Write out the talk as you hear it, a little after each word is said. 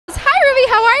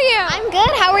are you? I'm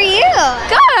good. How are you?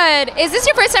 Good. Is this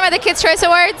your first time at the Kids' Choice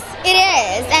Awards? It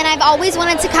is, and I've always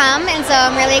wanted to come, and so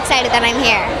I'm really excited that I'm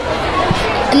here.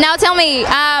 Now tell me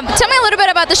a little bit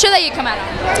about the show that you come out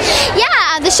on.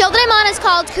 Yeah, the show that I'm on is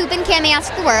called Coop and Cami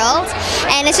Ask the World,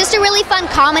 and it's just a really fun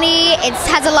comedy. It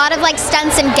has a lot of like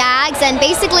stunts and gags, and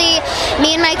basically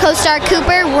me and my co-star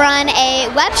Cooper run a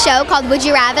web show called Would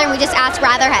You Rather, and we just ask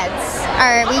ratherheads,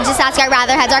 or we just ask our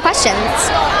ratherheads our questions.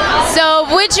 So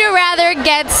would you rather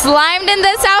get slimed in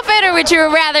this outfit, or would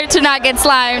you rather to not get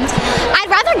slimed?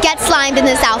 I'd rather get slimed in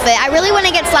this outfit. I really want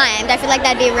to get slimed. I feel like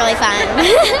that'd be really fun.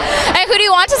 And who do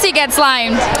you want to see get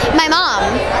slimed? My mom.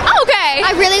 Oh, okay.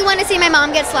 I really want to see my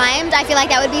mom get slimed. I feel like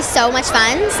that would be so much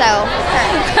fun. So.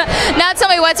 Now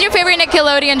tell me, what's your favorite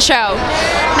Nickelodeon show?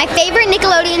 My favorite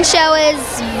Nickelodeon show is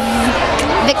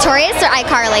Victorious or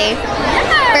iCarly,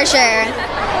 for sure.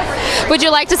 Would you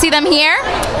like to see them here?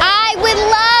 I would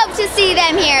love to see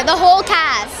them here, the whole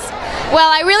cast. Well,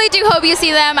 I really do hope you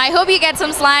see them. I hope you get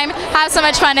some slime. Have so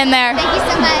much fun in there. Thank you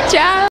so much. Ciao.